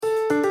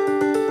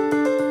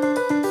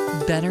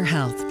Better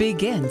health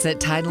begins at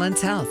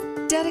Tidelands Health,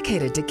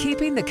 dedicated to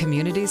keeping the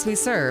communities we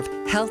serve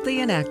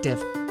healthy and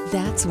active.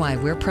 That's why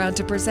we're proud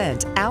to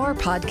present our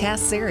podcast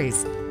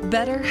series,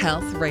 Better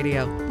Health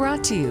Radio,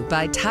 brought to you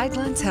by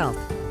Tidelands Health.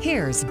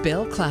 Here's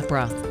Bill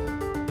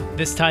Klaproth.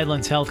 This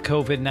Tidelands Health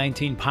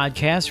COVID-19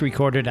 podcast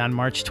recorded on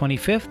March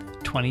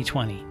 25th,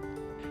 2020.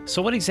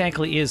 So what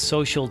exactly is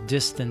social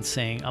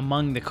distancing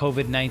among the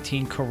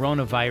COVID-19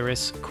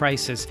 coronavirus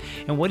crisis,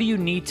 and what do you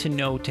need to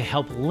know to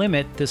help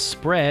limit the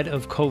spread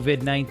of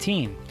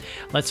COVID-19?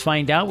 Let's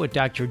find out with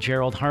Dr.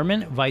 Gerald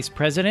Harmon, Vice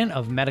President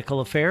of Medical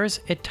Affairs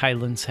at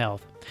Tidelands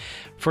Health.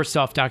 First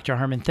off, Dr.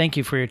 Harmon, thank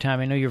you for your time.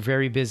 I know you're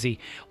very busy.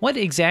 What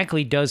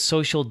exactly does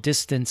social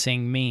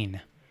distancing mean?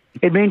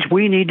 It means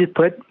we need to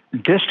put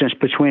distance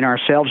between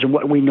ourselves and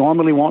what we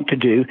normally want to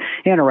do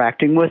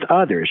interacting with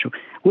others.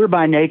 We're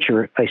by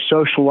nature a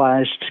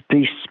socialized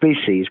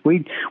species.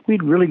 We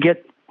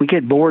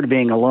get bored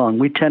being alone.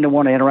 We tend to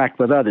want to interact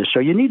with others. So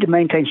you need to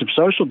maintain some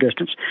social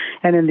distance.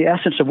 And in the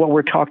essence of what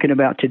we're talking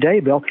about today,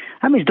 Bill,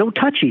 that means don't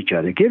touch each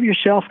other. Give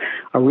yourself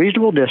a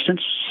reasonable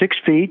distance, 6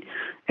 feet.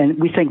 And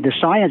we think the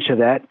science of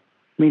that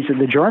means that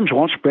the germs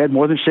won't spread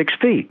more than 6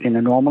 feet in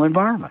a normal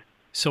environment.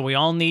 So we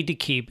all need to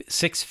keep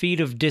 6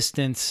 feet of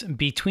distance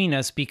between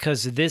us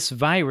because this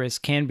virus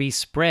can be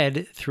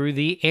spread through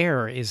the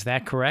air. Is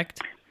that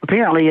correct?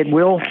 Apparently, it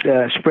will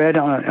spread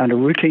under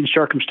routine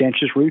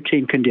circumstances,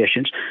 routine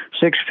conditions,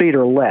 6 feet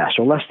or less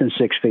than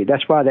 6 feet.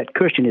 That's why that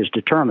cushion is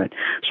determined.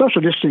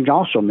 Social distancing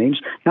also means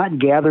not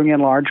gathering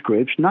in large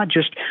groups, not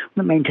just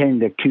maintaining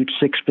the cute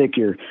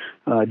six-figure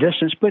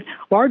distance, but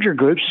larger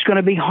groups. It's going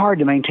to be hard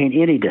to maintain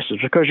any distance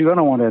because you're going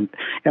to want to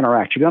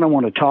interact. You're going to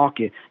want to talk.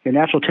 Your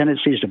natural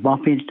tendency is to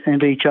bump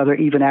into each other,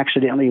 even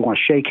accidentally. You want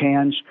to shake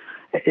hands.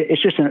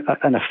 It's just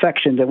an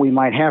affection that we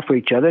might have for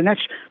each other, and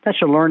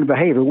that's a learned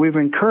behavior. We've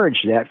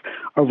encouraged that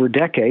over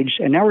decades,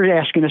 and now we're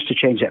asking us to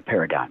change that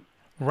paradigm.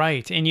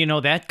 Right, and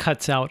that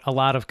cuts out a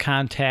lot of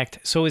contact.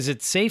 So is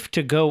it safe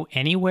to go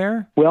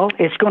anywhere? Well,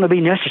 it's going to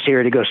be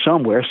necessary to go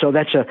somewhere, so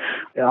that's an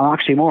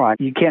oxymoron.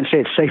 You can't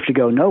say it's safe to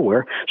go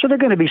nowhere, so there are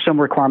going to be some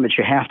requirements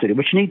you have to do,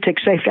 but you need to take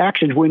safe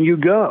actions when you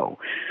go.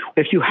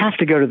 If you have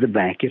to go to the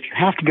bank, if you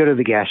have to go to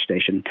the gas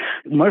station,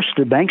 most of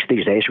the banks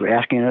these days are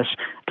asking us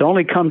to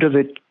only come to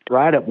the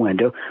ride-up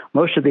window.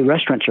 Most of the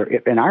restaurants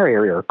in our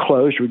area are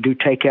closed or do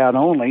takeout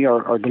only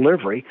or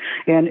delivery.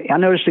 And I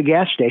noticed the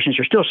gas stations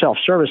are still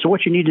self-service. So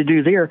what you need to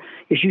do there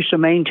is you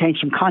maintain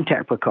some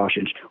contact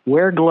precautions.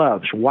 Wear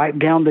gloves. Wipe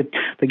down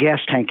the gas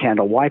tank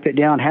handle. Wipe it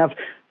down. Have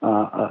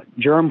a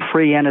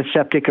germ-free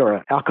antiseptic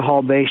or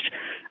alcohol-based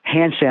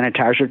hand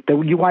sanitizer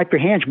that you wipe your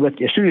hands with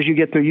as soon as you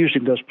get through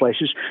using those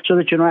places so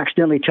that you don't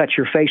accidentally touch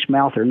your face,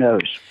 mouth, or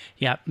nose.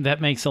 Yeah,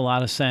 that makes a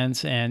lot of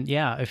sense. And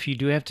yeah, if you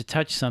do have to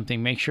touch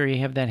something, make sure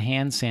you have that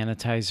hand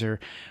sanitizer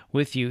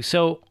with you.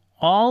 So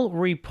all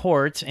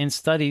reports and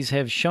studies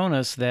have shown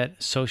us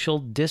that social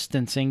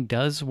distancing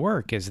does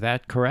work. Is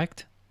that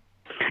correct?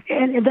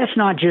 And that's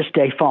not just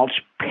a false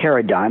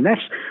paradigm.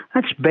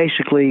 That's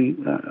basically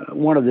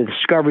one of the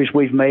discoveries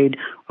we've made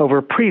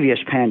over previous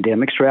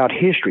pandemics throughout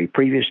history,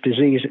 previous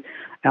disease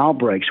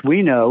outbreaks.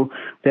 We know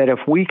that if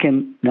we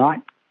can not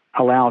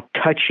allow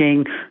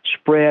touching,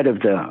 spread of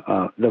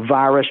the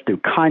virus through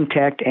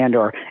contact and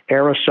or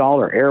aerosol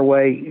or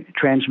airway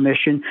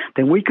transmission,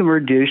 then we can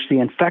reduce the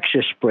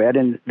infectious spread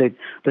and the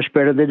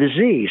spread of the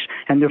disease.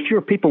 And the fewer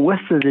people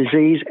with the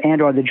disease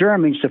and or the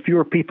germ means the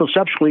fewer people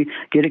subsequently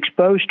get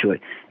exposed to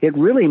it. It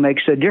really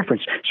makes a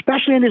difference,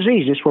 especially in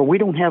diseases where we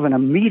don't have an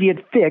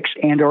immediate fix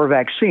and or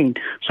vaccine,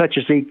 such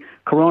as the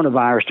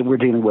coronavirus that we're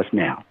dealing with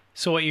now.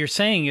 So what you're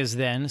saying is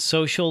then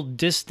social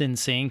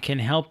distancing can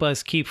help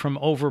us keep from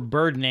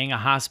overburdening a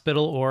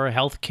hospital or a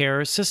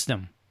healthcare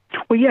system.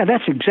 Well, yeah,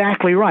 that's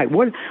exactly right.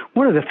 One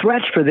of the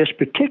threats for this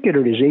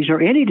particular disease,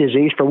 or any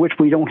disease for which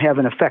we don't have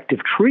an effective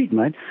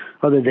treatment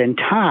other than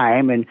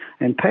time and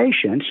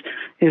patience,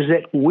 is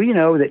that we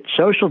know that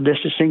social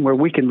distancing, where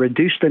we can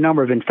reduce the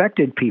number of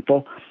infected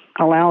people,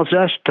 allows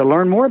us to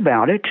learn more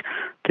about it,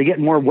 to get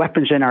more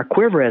weapons in our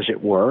quiver, as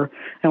it were,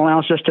 and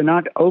allows us to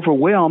not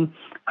overwhelm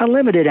a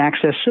limited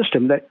access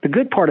system. That the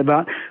good part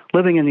about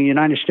living in the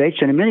United States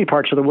and in many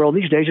parts of the world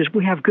these days is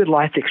we have good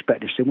life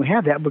expectancy. And we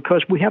have that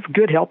because we have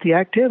good, healthy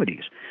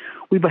activities.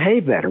 We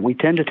behave better. We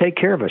tend to take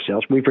care of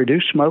ourselves. We've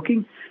reduced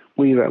smoking.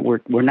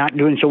 We're not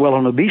doing so well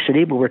on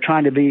obesity, but we're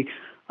trying to be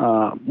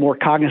more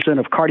cognizant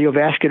of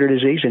cardiovascular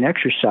disease and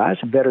exercise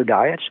and better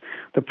diets.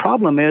 The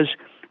problem is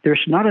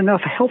there's not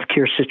enough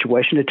healthcare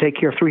situation to take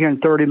care of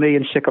 330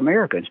 million sick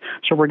Americans.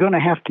 So we're going to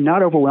have to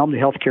not overwhelm the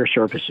healthcare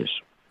services.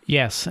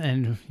 Yes,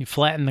 and you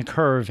flatten the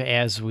curve,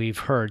 as we've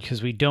heard,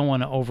 because we don't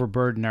want to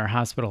overburden our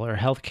hospital or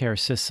healthcare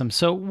system.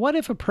 So what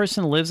if a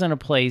person lives in a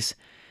place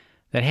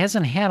that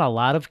hasn't had a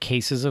lot of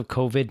cases of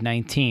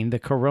COVID-19, the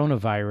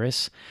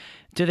coronavirus?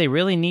 Do they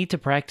really need to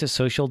practice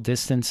social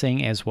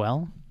distancing as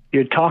well?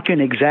 You're talking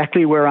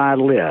exactly where I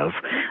live.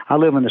 I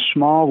live in a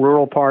small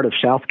rural part of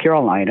South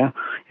Carolina,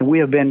 and we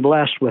have been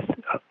blessed with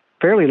a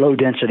fairly low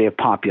density of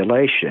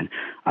population.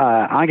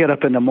 I get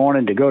up in the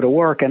morning to go to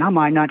work, and I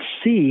might not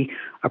see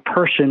a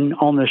person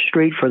on the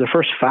street for the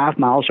first 5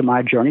 miles of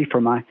my journey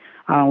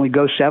I only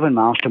go 7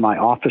 miles to my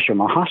office or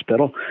my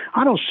hospital.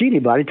 I don't see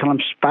anybody till I'm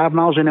 5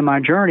 miles into my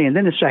journey, and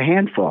then it's a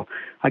handful.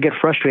 I get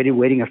frustrated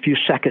waiting a few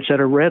seconds at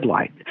a red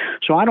light.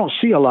 So I don't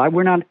see a lot.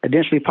 We're not a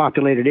densely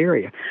populated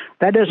area.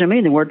 That doesn't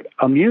mean that we're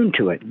immune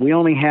to it. We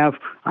only have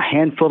a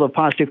handful of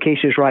positive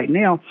cases right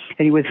now,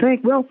 and you would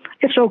think, well,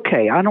 it's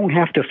okay. I don't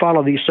have to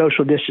follow these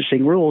social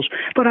distancing rules,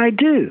 but I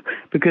do,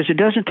 because it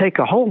doesn't take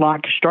a whole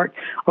lot to start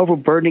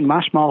overburdening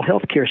my small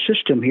healthcare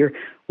system here.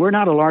 We're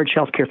not a large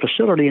healthcare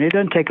facility, and it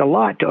doesn't take a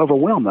lot to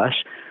overwhelm us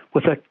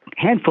with a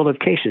handful of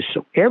cases.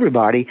 So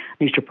everybody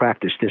needs to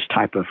practice this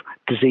type of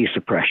disease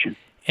suppression.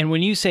 And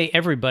when you say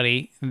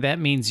everybody, that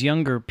means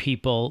younger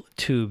people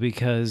too,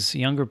 because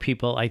younger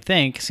people, I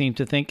think, seem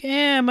to think,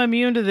 I'm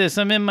immune to this.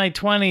 I'm in my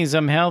 20s.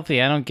 I'm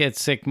healthy. I don't get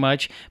sick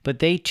much. But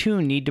they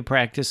too need to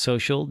practice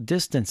social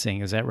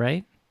distancing. Is that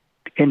right?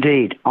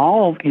 Indeed.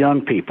 All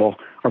young people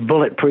are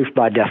bulletproof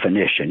by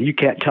definition. You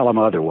can't tell them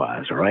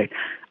otherwise, all right?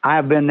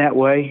 I've been that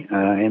way.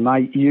 In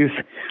my youth,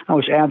 I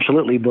was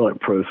absolutely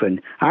bulletproof. And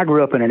I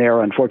grew up in an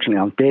era, unfortunately,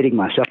 I'm dating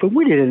myself, but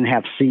we didn't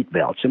have seat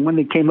belts. And when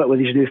they came up with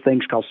these new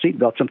things called seat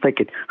belts, I'm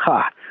thinking,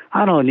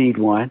 I don't need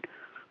one.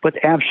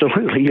 But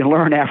absolutely, you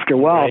learn after a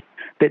while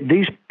that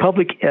these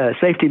public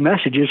safety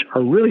messages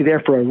are really there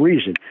for a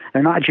reason.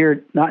 They're not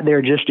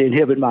there just to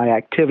inhibit my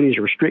activities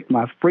or restrict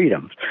my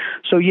freedoms.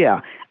 So,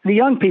 yeah, the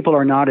young people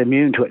are not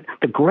immune to it.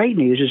 The great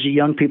news is the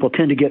young people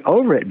tend to get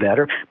over it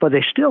better, but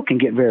they still can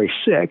get very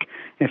sick.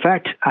 In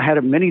fact, I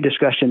had many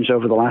discussions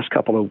over the last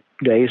couple of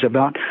days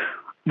about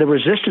the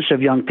resistance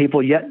of young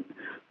people, yet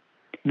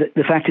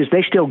the fact is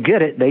they still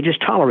get it, they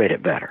just tolerate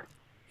it better.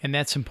 And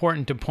that's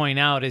important to point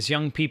out as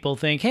young people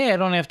think, hey, I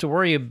don't have to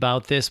worry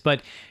about this,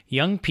 but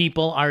young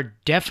people are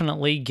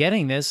definitely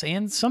getting this,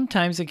 and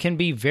sometimes it can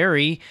be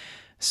very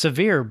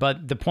severe.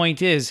 But the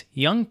point is,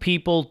 young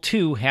people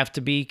too have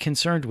to be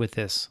concerned with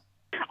this.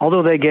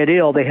 Although they get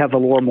ill, they have a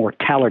lower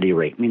mortality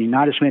rate, meaning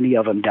not as many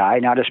of them die,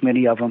 not as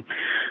many of them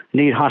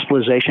need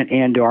hospitalization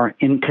and or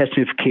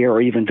intensive care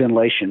or even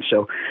ventilation.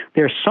 So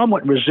they're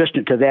somewhat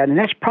resistant to that, and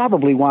that's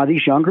probably why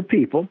these younger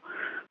people,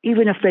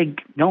 even if they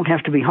don't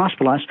have to be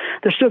hospitalized,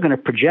 they're still going to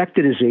project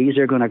the disease.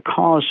 They're going to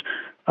cause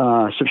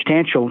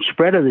substantial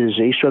spread of the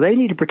disease. So they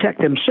need to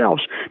protect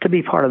themselves to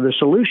be part of the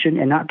solution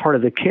and not part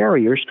of the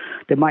carriers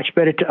that might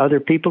spread it to other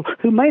people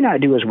who may not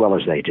do as well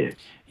as they do.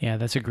 Yeah,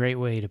 that's a great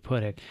way to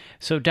put it.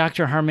 So,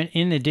 Dr. Harmon,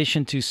 in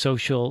addition to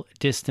social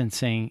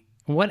distancing,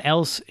 what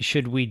else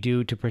should we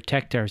do to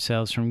protect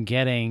ourselves from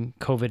getting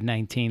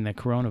COVID-19, the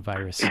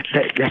coronavirus?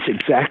 That's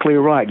exactly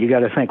right. You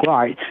got to think, well,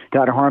 all right,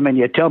 Dr. Harmon,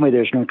 you tell me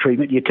there's no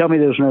treatment. You tell me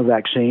there's no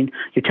vaccine.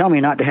 You tell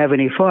me not to have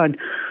any fun.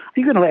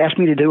 You're going to ask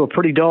me to do a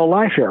pretty dull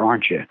life here,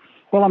 aren't you?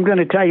 Well, I'm going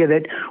to tell you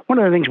that one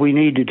of the things we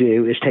need to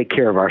do is take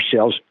care of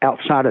ourselves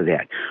outside of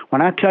that.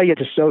 When I tell you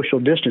to social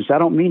distance, I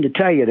don't mean to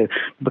tell you to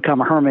become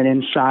a hermit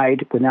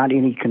inside without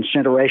any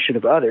consideration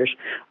of others.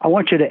 I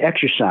want you to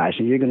exercise.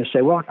 And you're going to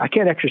say, well, I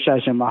can't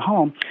exercise in my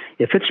home.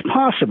 If it's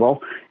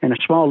possible in a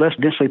small, less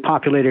densely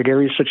populated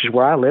area such as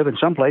where I live in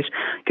some place,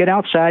 get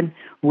outside,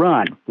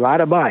 run, ride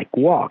a bike,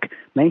 walk,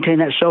 maintain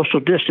that social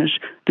distance,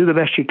 do the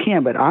best you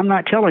can. But I'm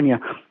not telling you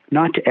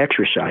not to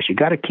exercise. You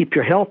got to keep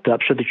your health up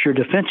so that your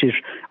defenses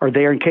are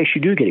there in case you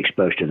do get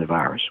exposed to the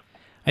virus.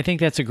 I think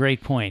that's a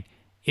great point.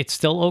 It's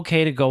still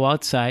okay to go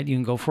outside. You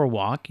can go for a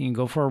walk. You can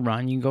go for a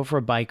run. You can go for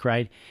a bike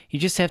ride. You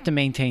just have to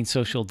maintain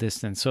social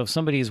distance. So if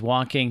somebody is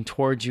walking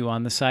towards you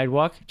on the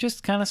sidewalk,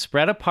 just kind of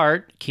spread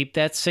apart. Keep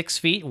that 6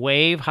 feet.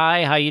 Wave,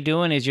 hi, how you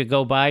doing as you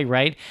go by,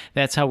 right?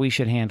 That's how we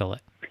should handle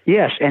it.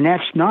 Yes, and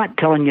that's not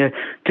telling you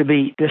to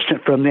be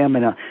distant from them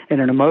in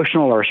an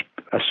emotional or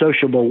a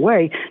sociable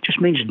way. It just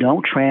means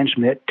don't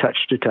transmit touch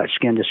to touch,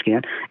 skin to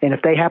skin. And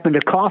if they happen to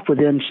cough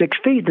within 6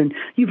 feet, then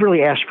you've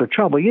really asked for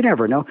trouble. You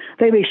never know.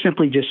 They may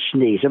simply just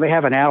sneeze. They may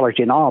have an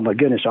allergy, and oh my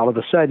goodness, all of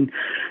a sudden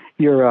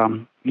your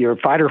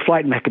fight or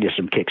flight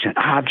mechanism kicks in.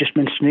 I've just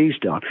been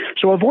sneezed on.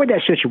 So avoid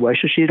that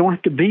situation so you don't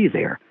have to be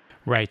there.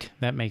 Right.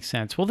 That makes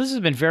sense. Well, this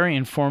has been very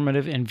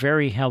informative and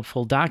very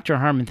helpful. Dr.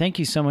 Harmon, thank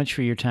you so much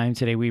for your time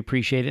today. We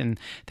appreciate it. And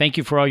thank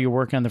you for all your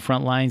work on the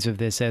front lines of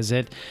this as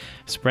it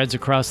spreads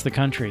across the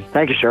country.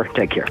 Thank you, sir.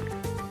 Take care.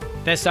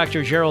 That's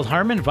Dr. Gerald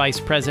Harmon, Vice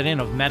President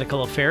of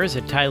Medical Affairs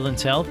at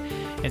Tidelands Health.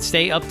 And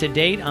stay up to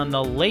date on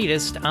the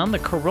latest on the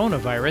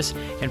coronavirus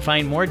and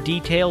find more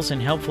details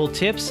and helpful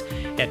tips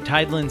at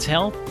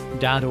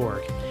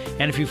tidelandshealth.org.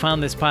 And if you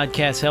found this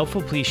podcast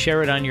helpful, please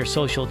share it on your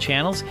social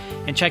channels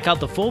and check out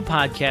the full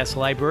podcast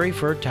library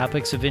for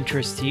topics of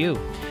interest to you.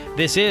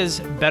 This is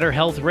Better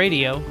Health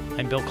Radio.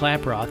 I'm Bill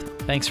Klaproth.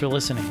 Thanks for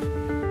listening.